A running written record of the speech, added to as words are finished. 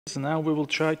Now we will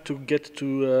try to get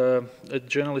to a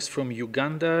journalist from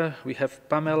Uganda. We have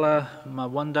Pamela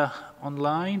Mawanda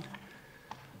online.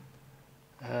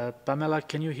 Pamela,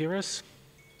 can you hear us?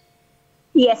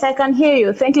 Yes, I can hear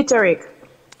you. Thank you, Tariq.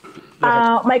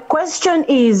 My question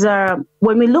is,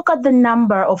 when we look at the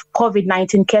number of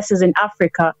COVID-19 cases in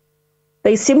Africa,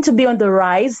 they seem to be on the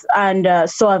rise, and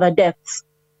so are the deaths.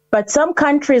 But some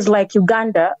countries like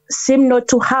Uganda seem not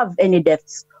to have any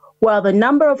deaths. While the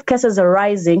number of cases are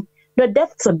rising, the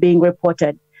deaths are being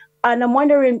reported. And I'm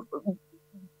wondering,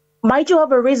 might you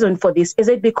have a reason for this? Is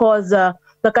it because the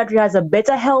country has a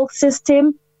better health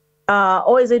system?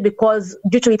 Or is it because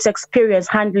due to its experience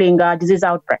handling disease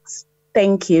outbreaks?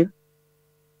 Thank you.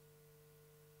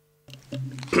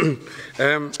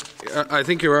 I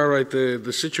think you are right.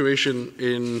 The situation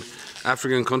in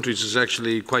African countries is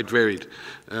actually quite varied.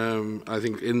 I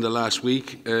think in the last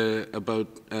week, about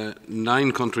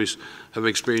 9 countries have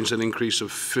experienced an increase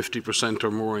of 50%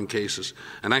 or more in cases.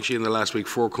 And actually in the last week,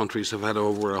 4 countries have had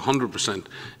over 100%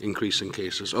 increase in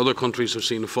cases. Other countries have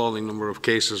seen a falling number of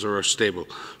cases or are stable.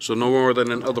 So no more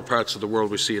than in other parts of the world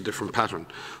we see a different pattern.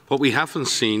 What we haven't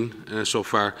seen so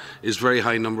far is very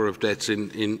high number of deaths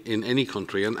in any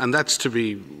country. And that's to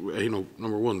be,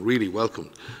 number one, really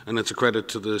welcomed. And it's a credit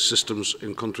to the systems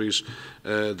in countries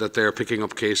that they're picking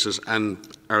up cases and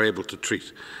are able to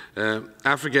treat.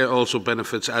 Africa also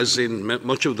benefits, as in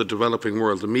much of the developing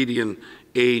world. The median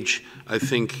age, I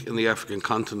think, in the African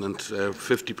continent,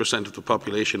 50% of the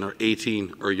population are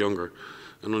 18 or younger,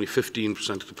 and only 15%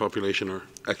 of the population are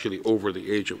actually over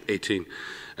the age of 18.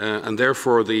 And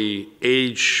therefore, the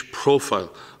age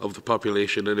profile of the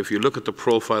population, and if you look at the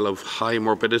profile of high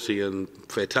morbidity and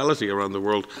fatality around the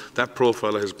world, that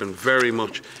profile has been very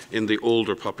much in the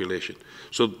older population.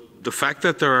 The fact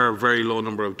that there are a very low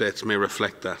number of deaths may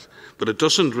reflect that, but it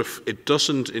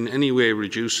doesn't in any way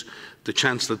reduce the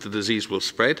chance that the disease will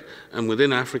spread. And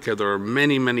within Africa, there are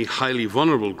many, many highly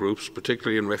vulnerable groups,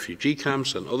 particularly in refugee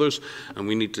camps and others, and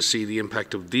we need to see the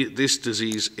impact of this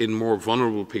disease in more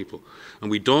vulnerable people. And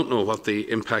we don't know what the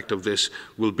impact of this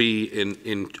will be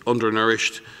in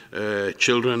undernourished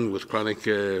children with chronic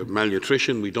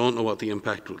malnutrition. We don't know what the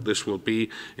impact of this will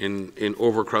be in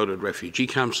overcrowded refugee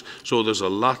camps. So there's a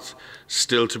lot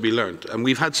still to be learned. And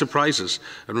we've had surprises.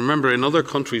 And remember, in other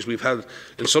countries, we've had,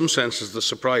 in some senses, the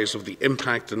surprise of the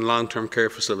impact in long-term care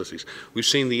facilities. We've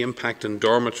seen the impact in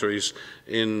dormitories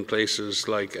in places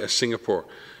like Singapore.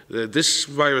 This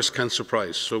virus can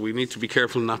surprise, so we need to be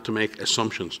careful not to make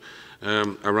assumptions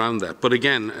around that. But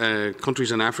again,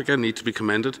 countries in Africa need to be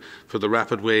commended for the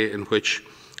rapid way in which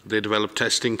they develop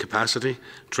testing capacity,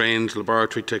 trained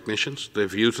laboratory technicians.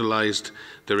 They've utilised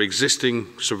their existing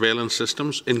surveillance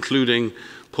systems, including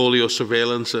polio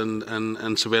surveillance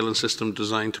and surveillance systems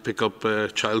designed to pick up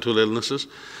childhood illnesses.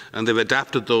 And they've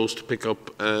adapted those to pick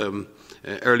up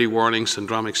early warning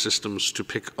syndromic systems to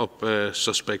pick up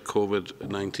suspect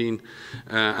COVID-19.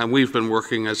 And we've been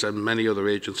working, as many other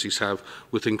agencies have,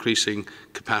 with increasing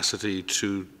capacity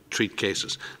to treat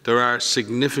cases. There are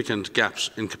significant gaps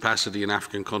in capacity in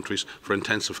African countries for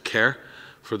intensive care,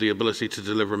 for the ability to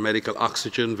deliver medical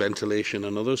oxygen, ventilation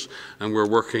and others. And we're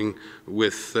working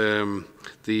with the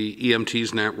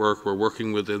EMTs network, we're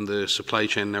working within the supply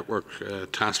chain network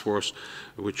task force,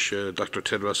 which Dr.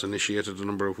 Tedros initiated a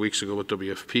number of weeks ago with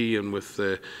WFP and with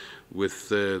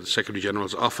the Secretary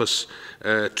General's office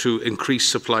to increase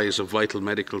supplies of vital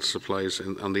medical supplies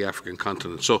on the African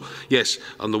continent. So yes,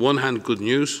 on the one hand, good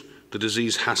news. The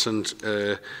disease hasn't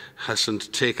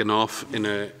taken off in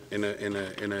a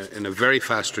very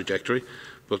fast trajectory,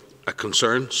 but a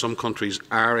concern. Some countries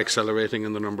are accelerating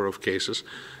in the number of cases,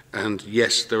 and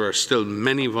yes, there are still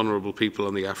many vulnerable people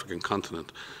on the African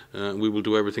continent. We will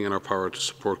do everything in our power to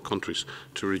support countries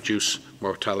to reduce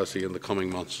mortality in the coming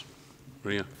months.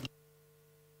 Maria.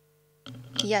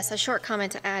 Yes, a short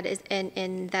comment to add is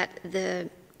in that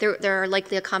there are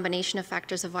likely a combination of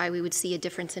factors of why we would see a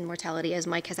difference in mortality, as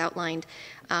Mike has outlined.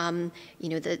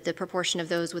 The proportion of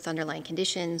those with underlying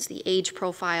conditions, the age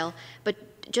profile, but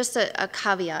just a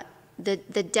caveat: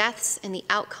 the deaths and the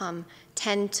outcome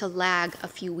tend to lag a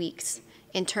few weeks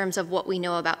in terms of what we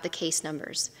know about the case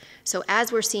numbers. So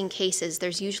as we're seeing cases,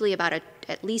 there's usually about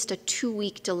at least a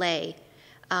 2-week delay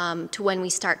to when we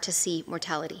start to see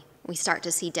mortality, we start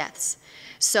to see deaths.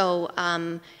 So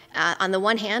On the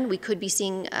one hand, we could be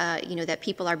seeing, that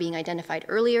people are being identified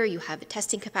earlier. You have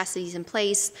testing capacities in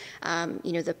place.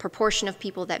 The proportion of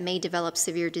people that may develop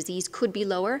severe disease could be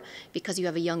lower because you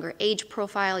have a younger age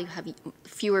profile. You have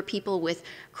fewer people with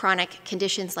chronic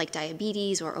conditions like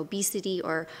diabetes or obesity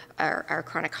or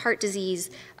chronic heart disease.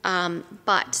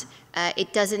 But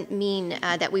it doesn't mean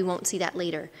that we won't see that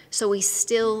later. So we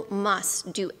still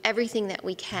must do everything that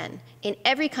we can in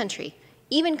every country,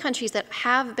 even countries that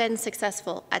have been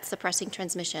successful at suppressing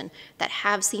transmission, that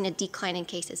have seen a decline in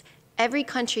cases. Every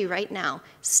country right now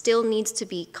still needs to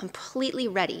be completely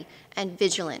ready and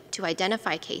vigilant to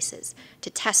identify cases, to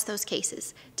test those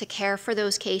cases, to care for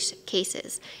those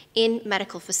cases in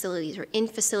medical facilities or in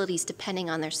facilities depending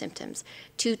on their symptoms,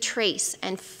 to trace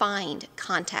and find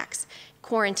contacts,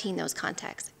 quarantine those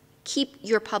contacts. Keep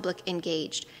your public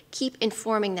engaged. Keep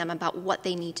informing them about what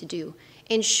they need to do.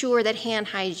 Ensure that hand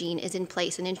hygiene is in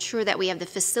place and ensure that we have the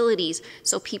facilities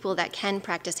so people that can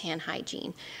practice hand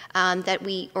hygiene,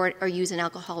 or use an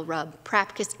alcohol rub,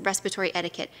 practice respiratory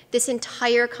etiquette. This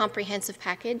entire comprehensive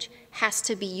package has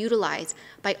to be utilized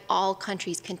by all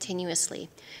countries continuously.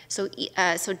 So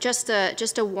just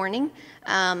a warning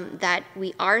that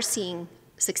we are seeing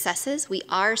successes. We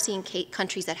are seeing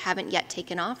countries that haven't yet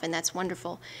taken off, and that's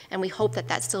wonderful. And we hope that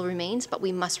that still remains, but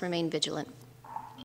we must remain vigilant.